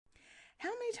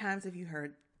many times have you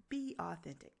heard, be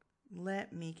authentic?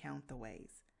 Let me count the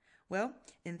ways. Well,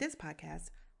 in this podcast,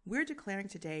 we're declaring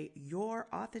today your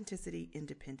Authenticity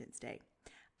Independence Day.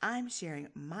 I'm sharing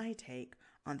my take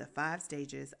on the 5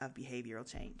 stages of behavioral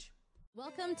change.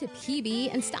 Welcome to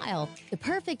PB and Style, the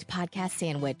perfect podcast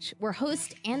sandwich where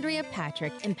host Andrea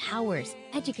Patrick empowers,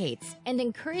 educates, and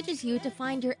encourages you to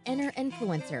find your inner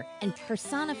influencer and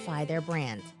personify their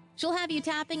brand. She'll have you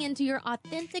tapping into your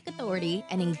authentic authority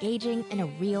and engaging in a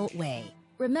real way.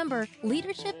 Remember,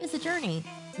 leadership is a journey,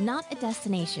 not a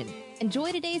destination.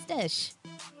 Enjoy today's dish.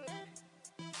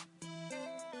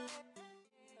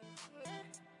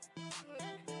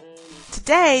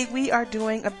 Today, we are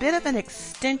doing a bit of an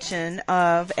extension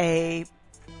of a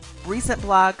recent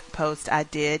blog post I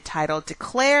did titled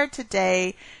Declare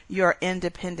Today Your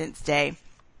Independence Day.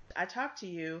 I talked to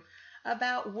you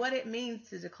about what it means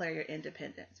to declare your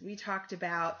independence. We talked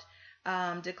about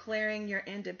declaring your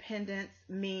independence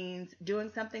means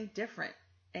doing something different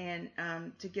and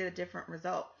to get a different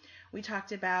result. We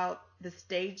talked about the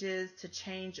stages to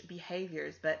change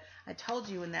behaviors, but I told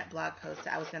you in that blog post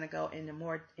I was going to go into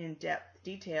more in-depth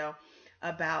detail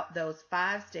about those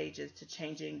 5 stages to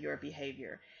changing your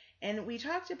behavior. And we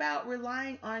talked about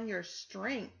relying on your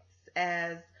strengths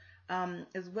as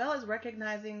well as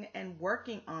recognizing and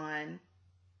working on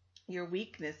your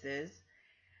weaknesses.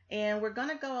 And we're going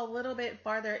to go a little bit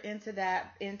farther into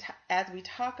that as we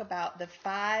talk about the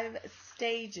 5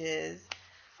 stages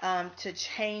to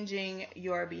changing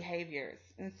your behaviors.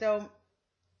 And so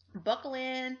buckle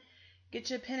in, get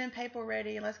your pen and paper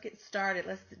ready, and let's get started.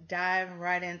 Let's dive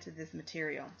right into this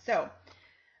material. So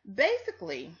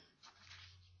basically,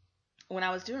 when I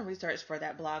was doing research for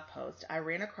that blog post, I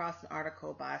ran across an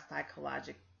article by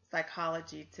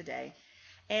Psychology Today,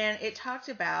 and it talked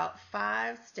about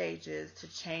 5 stages to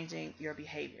changing your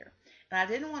behavior. And I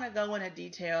didn't want to go into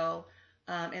detail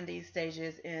in these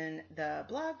stages in the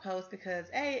blog post because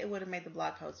A, it would have made the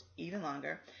blog post even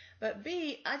longer, but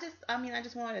B, I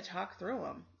just wanted to talk through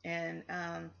them and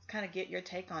kind of get your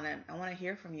take on it. I want to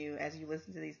hear from you as you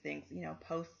listen to these things.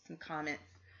 Post some comments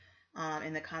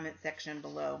in the comment section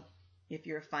below. If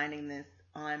you're finding this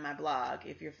on my blog,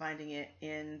 if you're finding it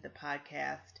in the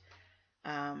podcast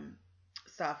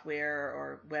software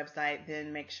or website,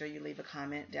 then make sure you leave a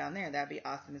comment down there. That'd be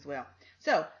awesome as well.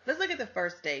 So let's look at the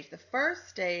first stage. The first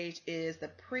stage is the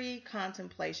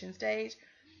pre-contemplation stage.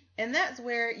 And that's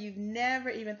where you've never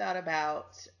even thought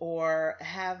about or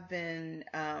have even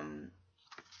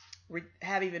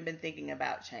been thinking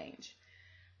about change.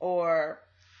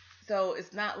 So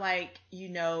it's not like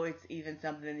it's even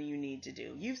something that you need to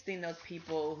do. You've seen those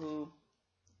people who,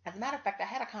 as a matter of fact, I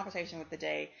had a conversation with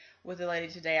a lady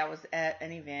today. I was at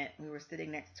an event. We were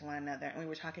sitting next to one another, and we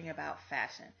were talking about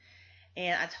fashion.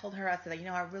 And I told her, I said,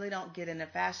 I really don't get into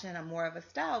fashion. I'm more of a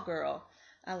style girl.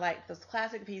 I like those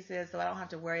classic pieces, so I don't have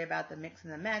to worry about the mix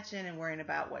and the matching and worrying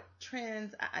about what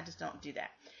trends. I just don't do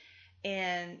that.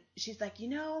 And she's like,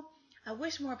 I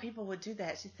wish more people would do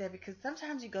that. She said, because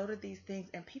sometimes you go to these things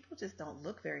and people just don't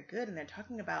look very good, and they're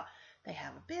talking about they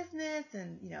have a business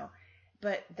and,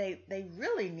 but they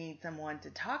really need someone to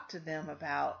talk to them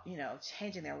about,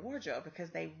 changing their wardrobe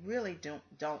because they really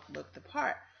don't look the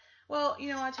part. Well,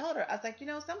 I told her, I was like,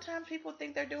 sometimes people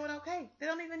think they're doing okay. They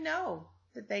don't even know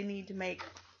that they need to make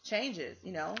changes.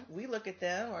 We look at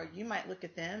them, or you might look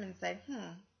at them and say,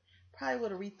 probably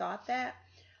would have rethought that.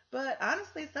 But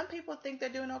honestly, some people think they're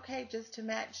doing okay just to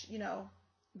match,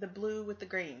 the blue with the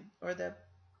green, or the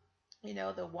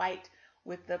white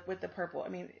with the purple. I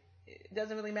mean, it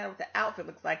doesn't really matter what the outfit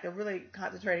looks like. They're really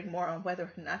concentrating more on whether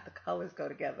or not the colors go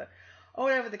together, or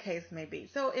whatever the case may be.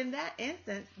 So in that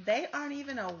instance, they aren't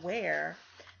even aware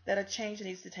that a change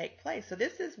needs to take place. So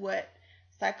this is what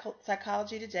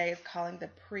Psychology Today is calling the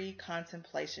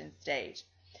pre-contemplation stage.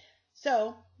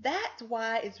 So that's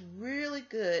why it's really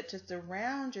good to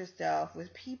surround yourself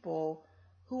with people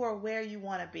who are where you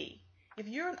want to be. If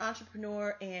you're an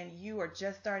entrepreneur and you are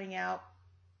just starting out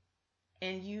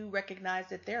and you recognize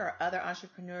that there are other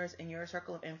entrepreneurs in your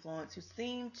circle of influence who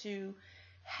seem to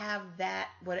have that,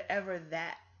 whatever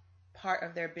that part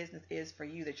of their business is for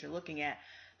you that you're looking at.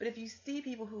 But if you see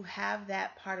people who have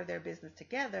that part of their business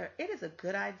together, it is a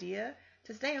good idea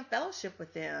to stay in fellowship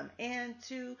with them and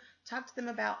to talk to them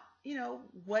about,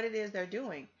 what it is they're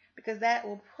doing, because that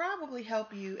will probably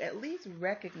help you at least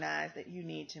recognize that you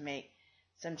need to make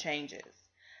some changes.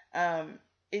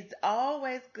 It's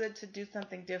always good to do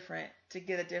something different to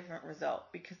get a different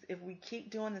result, because if we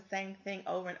keep doing the same thing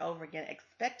over and over again,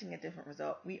 expecting a different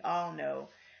result, we all know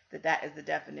that is the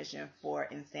definition for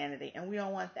insanity, and we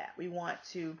don't want that. We want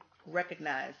to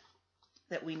recognize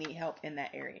that we need help in that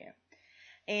area.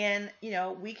 And,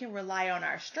 we can rely on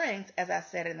our strengths, as I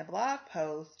said in the blog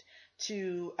post,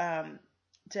 to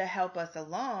help us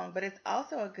along. But it's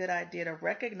also a good idea to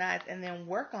recognize and then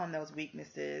work on those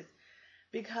weaknesses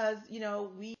because,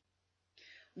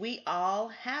 we all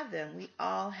have them. We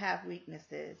all have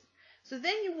weaknesses. So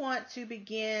then you want to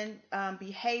begin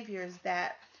behaviors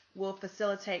that will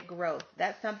facilitate growth.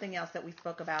 That's something else that we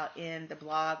spoke about in the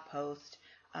blog post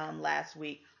last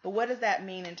week. But what does that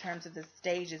mean in terms of the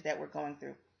stages that we're going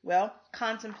through? Well,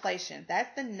 contemplation.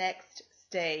 That's the next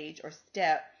stage or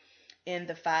step in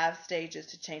the 5 stages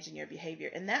to changing your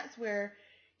behavior. And that's where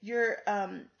you're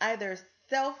either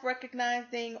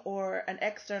self-recognizing or an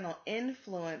external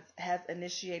influence has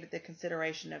initiated the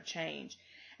consideration of change.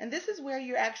 And this is where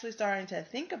you're actually starting to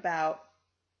think about,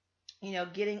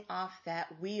 getting off that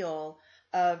wheel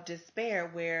of despair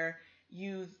where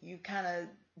you kind of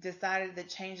decided that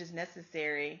change is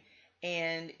necessary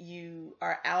and you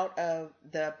are out of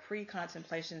the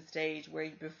pre-contemplation stage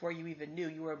where before you even knew,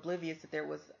 you were oblivious that there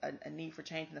was a need for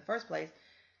change in the first place.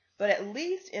 But at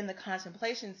least in the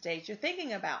contemplation stage, you're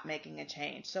thinking about making a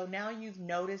change. So now you've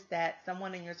noticed that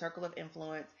someone in your circle of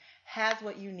influence has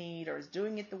what you need or is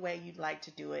doing it the way you'd like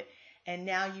to do it. And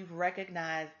now you've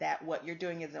recognized that what you're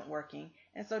doing isn't working.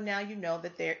 And so now you know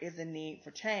that there is a need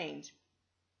for change.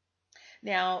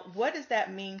 Now, what does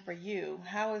that mean for you?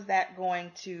 How is that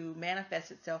going to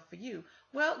manifest itself for you?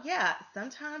 Well, yeah,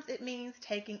 sometimes it means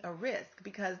taking a risk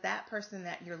because that person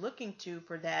that you're looking to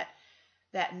for that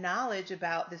knowledge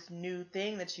about this new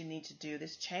thing that you need to do,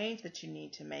 this change that you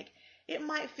need to make, it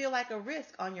might feel like a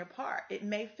risk on your part. It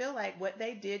may feel like what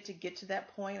they did to get to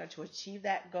that point or to achieve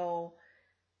that goal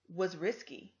was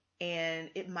risky. And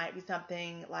it might be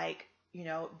something like,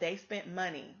 they spent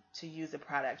money to use a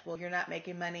product. Well, you're not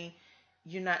making money.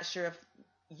 You're not sure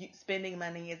if spending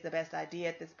money is the best idea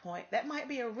at this point. That might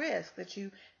be a risk that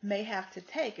you may have to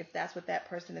take if that's what that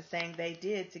person is saying they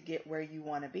did to get where you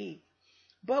want to be.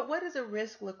 But what does a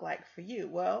risk look like for you?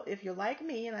 Well, if you're like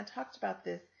me, and I talked about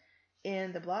this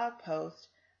in the blog post,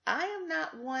 I am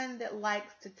not one that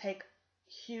likes to take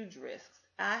huge risks.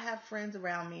 I have friends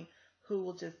around me who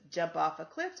will just jump off a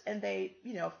cliff and they,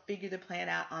 figure the plan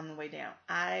out on the way down.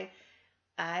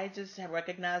 I just have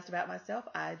recognized about myself,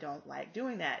 I don't like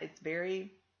doing that. It's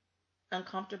very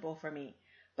uncomfortable for me.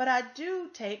 But I do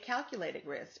take calculated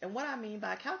risks. And what I mean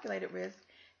by calculated risk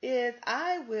is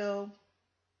I will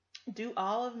do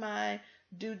all of my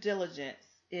due diligence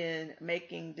in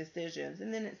making decisions.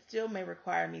 And then it still may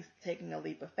require me taking a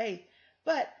leap of faith.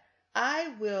 But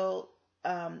I will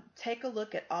take a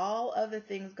look at all of the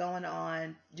things going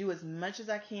on, do as much as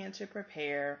I can to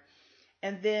prepare.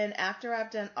 And then after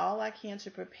I've done all I can to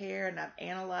prepare and I've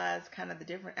analyzed kind of the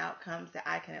different outcomes that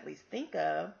I can at least think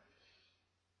of,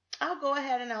 I'll go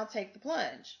ahead and I'll take the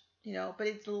plunge. But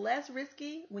it's less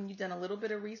risky when you've done a little bit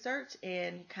of research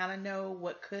and you kind of know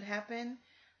what could happen,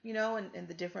 and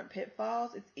the different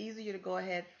pitfalls. It's easier to go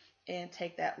ahead and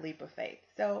take that leap of faith.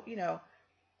 So,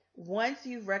 once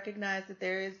you've recognized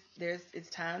that it's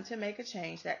time to make a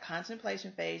change, that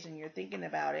contemplation phase, and you're thinking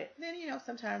about it, then,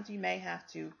 sometimes you may have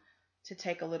to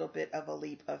take a little bit of a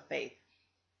leap of faith.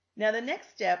 Now, the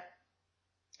next step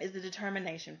is the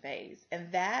determination phase.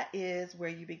 And that is where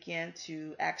you begin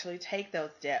to actually take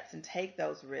those steps and take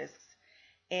those risks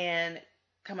and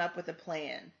come up with a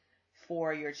plan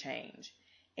for your change.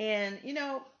 And,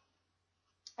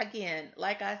 again,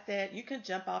 like I said, you can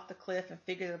jump off the cliff and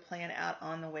figure the plan out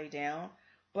on the way down,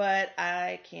 but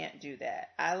I can't do that.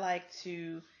 I like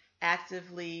to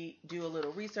actively do a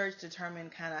little research, determine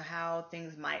kind of how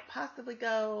things might possibly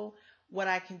go, what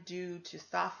I can do to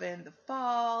soften the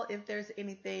fall if there's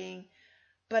anything.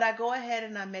 But I go ahead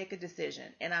and I make a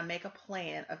decision and I make a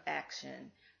plan of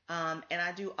action. And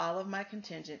I do all of my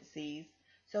contingencies.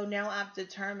 So now I've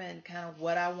determined kind of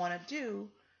what I want to do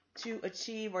to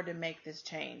achieve or to make this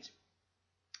change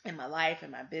in my life,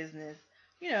 in my business,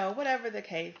 whatever the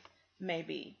case may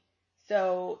be.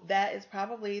 So that is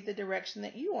probably the direction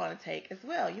that you want to take as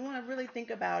well. You want to really think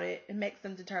about it and make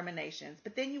some determinations.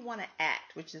 But then you want to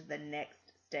act, which is the next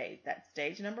stage. That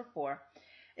stage number 4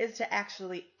 is to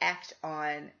actually act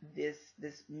on this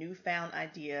newfound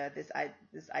idea,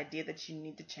 this idea that you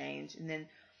need to change, and then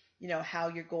how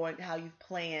you've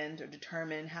planned or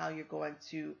determined how you're going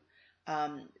to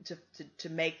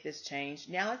make this change.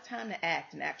 Now it's time to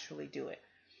act and actually do it.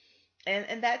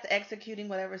 And that's executing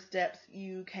whatever steps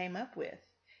you came up with.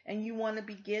 And you want to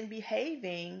begin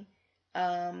behaving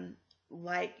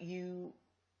like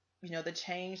the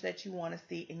change that you want to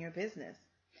see in your business.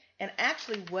 And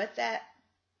actually what that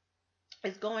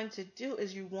is going to do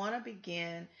is you want to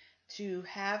begin to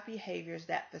have behaviors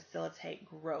that facilitate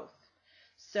growth.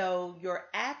 So your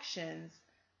actions,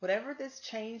 whatever this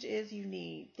change is you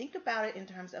need, think about it in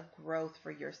terms of growth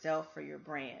for yourself, for your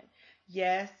brand.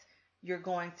 Yes, you're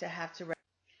going to have to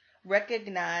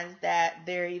recognize that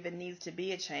there even needs to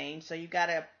be a change. So you got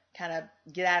to kind of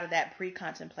get out of that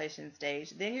pre-contemplation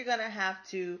stage. Then you're going to have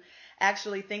to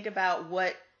actually think about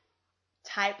what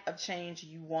type of change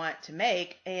you want to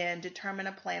make and determine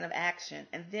a plan of action.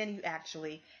 And then you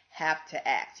actually have to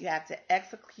act. You have to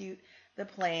execute the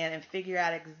plan and figure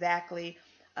out exactly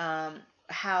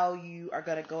how you are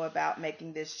going to go about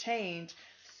making this change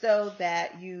so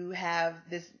that you have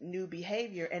this new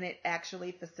behavior and it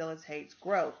actually facilitates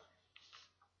growth.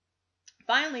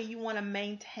 Finally, you want to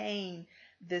maintain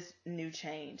this new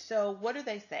change. So, what do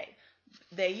they say?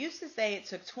 They used to say it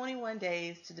took 21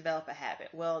 days to develop a habit.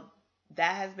 Well,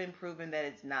 that has been proven that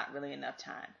it's not really enough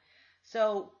time.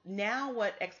 So, now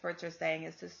what experts are saying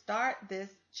is to start this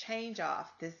change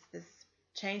off, this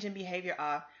change in behavior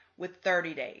off with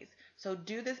 30 days. So,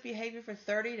 do this behavior for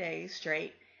 30 days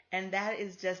straight. And that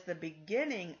is just the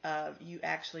beginning of you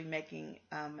actually making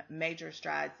major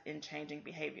strides in changing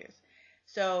behaviors.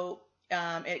 So,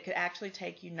 it could actually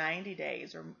take you 90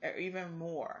 days or even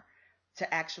more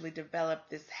to actually develop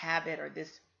this habit or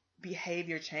this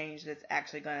behavior change that's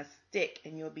actually going to stick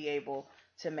and you'll be able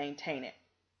to maintain it.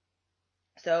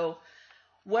 So,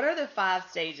 what are the 5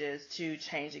 stages to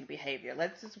changing behavior?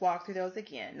 Let's just walk through those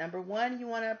again. Number 1, you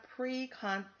want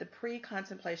the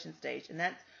pre-contemplation stage, and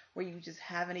that's where you just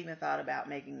haven't even thought about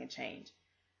making a change.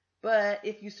 But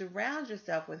if you surround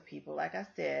yourself with people, like I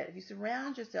said, if you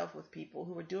surround yourself with people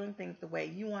who are doing things the way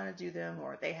you want to do them,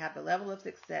 or they have the level of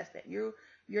success that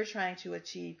you're trying to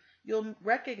achieve, you'll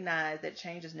recognize that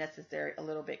change is necessary a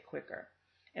little bit quicker.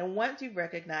 And once you've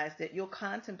recognized it, you'll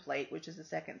contemplate, which is the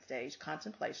second stage,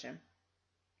 contemplation.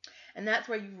 And that's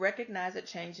where you recognize that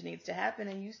change needs to happen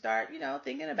and you start,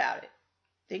 thinking about it,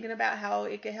 thinking about how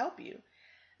it could help you.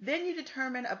 Then you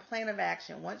determine a plan of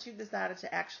action. Once you've decided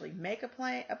to actually make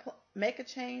a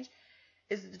change,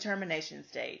 is the determination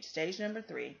stage. Stage number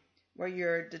 3, where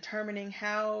you're determining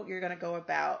how you're going to go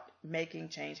about making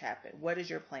change happen. What is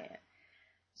your plan?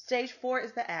 Stage 4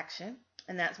 is the action,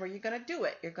 and that's where you're going to do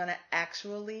it. You're going to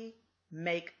actually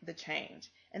make the change.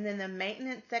 And then the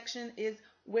maintenance section is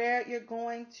where you're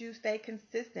going to stay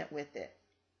consistent with it.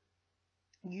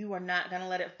 You are not going to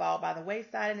let it fall by the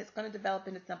wayside, and it's going to develop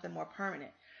into something more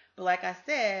permanent. But like I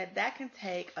said, that can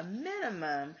take a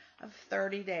minimum of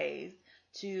 30 days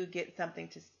to get something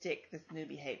to stick, this new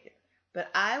behavior. But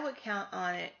I would count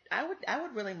on it. I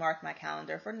would really mark my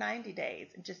calendar for 90 days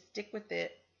and just stick with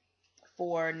it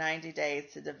for 90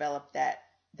 days to develop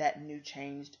that new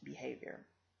changed behavior.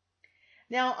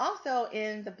 Now, also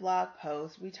in the blog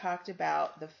post, we talked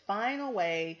about the final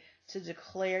way to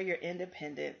declare your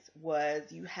independence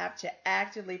was you have to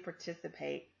actively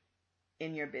participate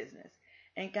in your business.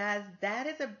 And guys, that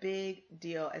is a big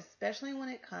deal, especially when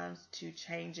it comes to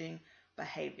changing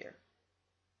behavior.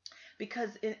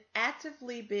 Because in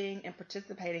actively being and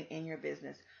participating in your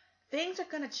business, things are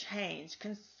going to change.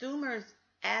 Consumers'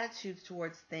 attitudes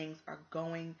towards things are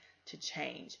going to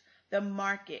change. The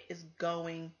market is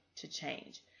going to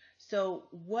change. So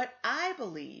what I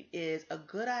believe is a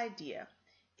good idea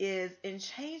is in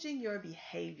changing your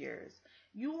behaviors,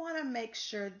 you want to make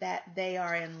sure that they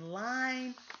are in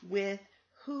line with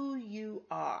who you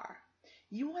are.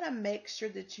 You want to make sure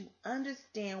that you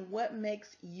understand what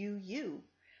makes you you,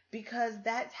 because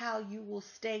that's how you will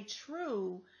stay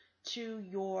true to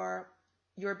your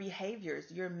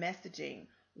behaviors, your messaging,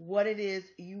 what it is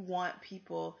you want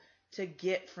people to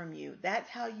get from you. That's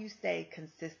how you stay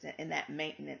consistent in that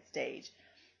maintenance stage.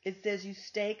 It says you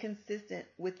stay consistent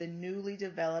with the newly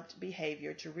developed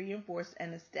behavior to reinforce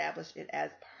and establish it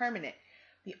as permanent.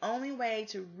 The only way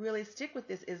to really stick with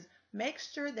this is make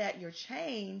sure that your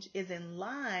change is in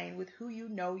line with who you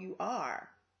know you are.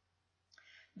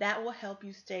 That will help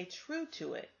you stay true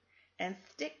to it and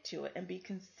stick to it and be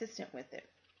consistent with it.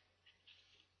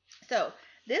 So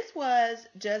this was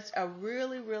just a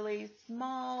really, really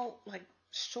small,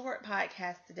 short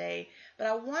podcast today, but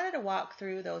I wanted to walk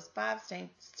through those 5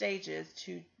 stages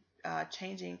to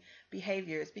changing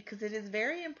behaviors, because it is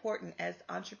very important as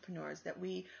entrepreneurs that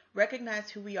we recognize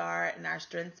who we are and our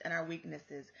strengths and our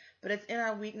weaknesses. But it's in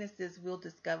our weaknesses we'll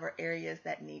discover areas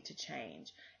that need to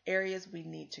change, areas we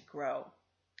need to grow,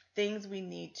 things we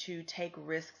need to take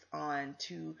risks on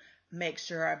to make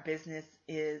sure our business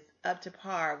is up to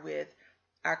par with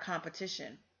our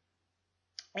competition.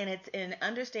 And it's in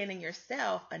understanding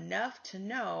yourself enough to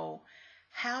know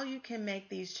how you can make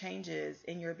these changes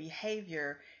in your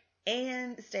behavior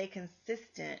and stay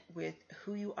consistent with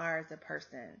who you are as a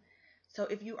person. So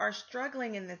if you are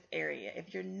struggling in this area,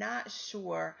 if you're not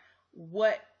sure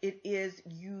what it is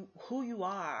who you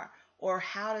are, or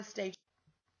how to stay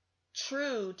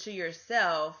true to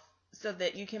yourself so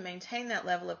that you can maintain that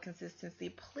level of consistency,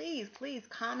 please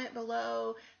comment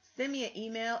below, send me an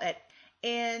email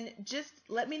and just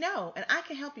let me know, and I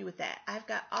can help you with that. I've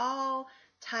got all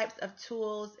types of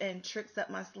tools and tricks up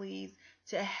my sleeves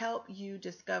to help you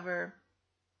discover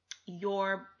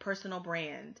your personal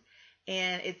brand.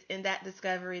 And it's in that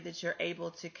discovery that you're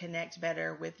able to connect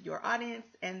better with your audience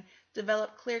and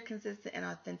develop clear, consistent, and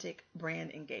authentic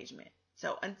brand engagement.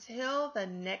 So until the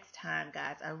next time,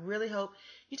 guys, I really hope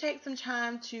you take some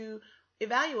time to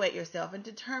evaluate yourself and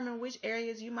determine which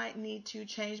areas you might need to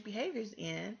change behaviors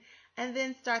in, and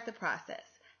then start the process.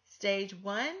 Stage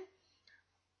 1,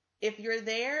 if you're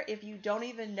there, if you don't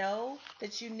even know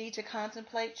that you need to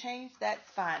contemplate change,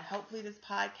 that's fine. Hopefully this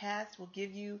podcast will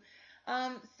give you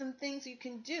some things you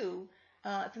can do,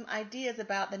 some ideas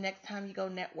about the next time you go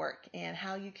network, and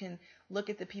how you can look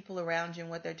at the people around you and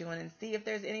what they're doing and see if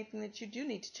there's anything that you do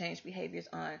need to change behaviors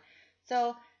on.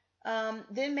 So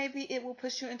then maybe it will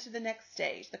push you into the next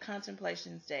stage, the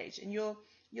contemplation stage, and you'll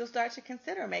start to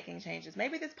consider making changes.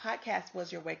 Maybe this podcast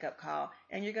was your wake-up call,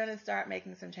 and you're going to start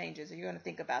making some changes, or you're going to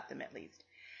think about them at least.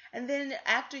 And then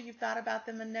after you've thought about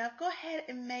them enough, go ahead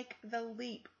and make the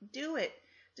leap. Do it.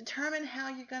 Determine how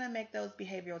you're going to make those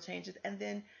behavioral changes, and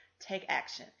then take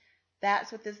action.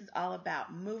 That's what this is all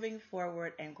about, moving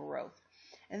forward and growth.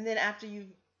 And then after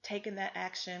you've taken that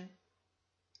action,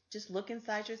 just look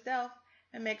inside yourself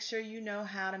and make sure you know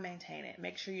how to maintain it.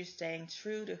 Make sure you're staying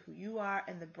true to who you are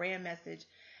and the brand message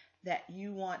that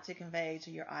you want to convey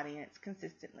to your audience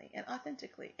consistently and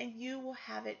authentically. And you will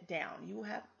have it down. You will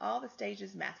have all the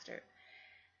stages mastered.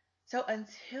 So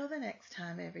until the next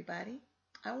time, everybody,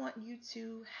 I want you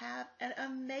to have an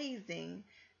amazing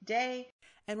day.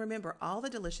 And remember, all the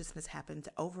deliciousness happens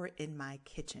over in my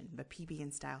kitchen, the PB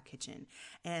and Style kitchen.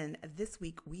 And this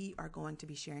week we are going to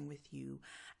be sharing with you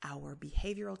our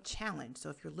behavioral challenge.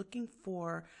 So if you're looking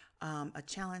for a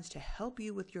challenge to help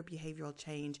you with your behavioral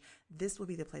change, this will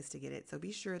be the place to get it. So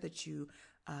be sure that you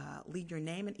leave your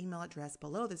name and email address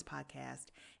below this podcast,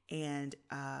 and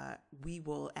we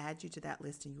will add you to that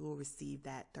list, and you will receive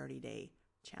that 30-day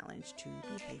challenge to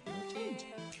behavioral change.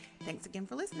 Thanks again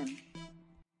for listening.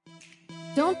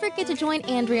 Don't forget to join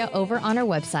Andrea over on our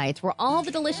website, where all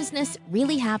the deliciousness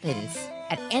really happens,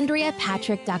 at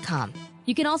AndreaPatrick.com.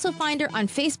 You can also find her on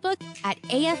Facebook at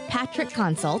AF Patrick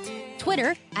Consult,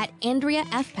 Twitter at Andrea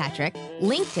F. Patrick,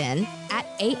 LinkedIn at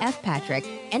AF Patrick,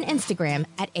 and Instagram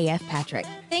at AF Patrick.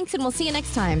 Thanks, and we'll see you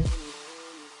next time.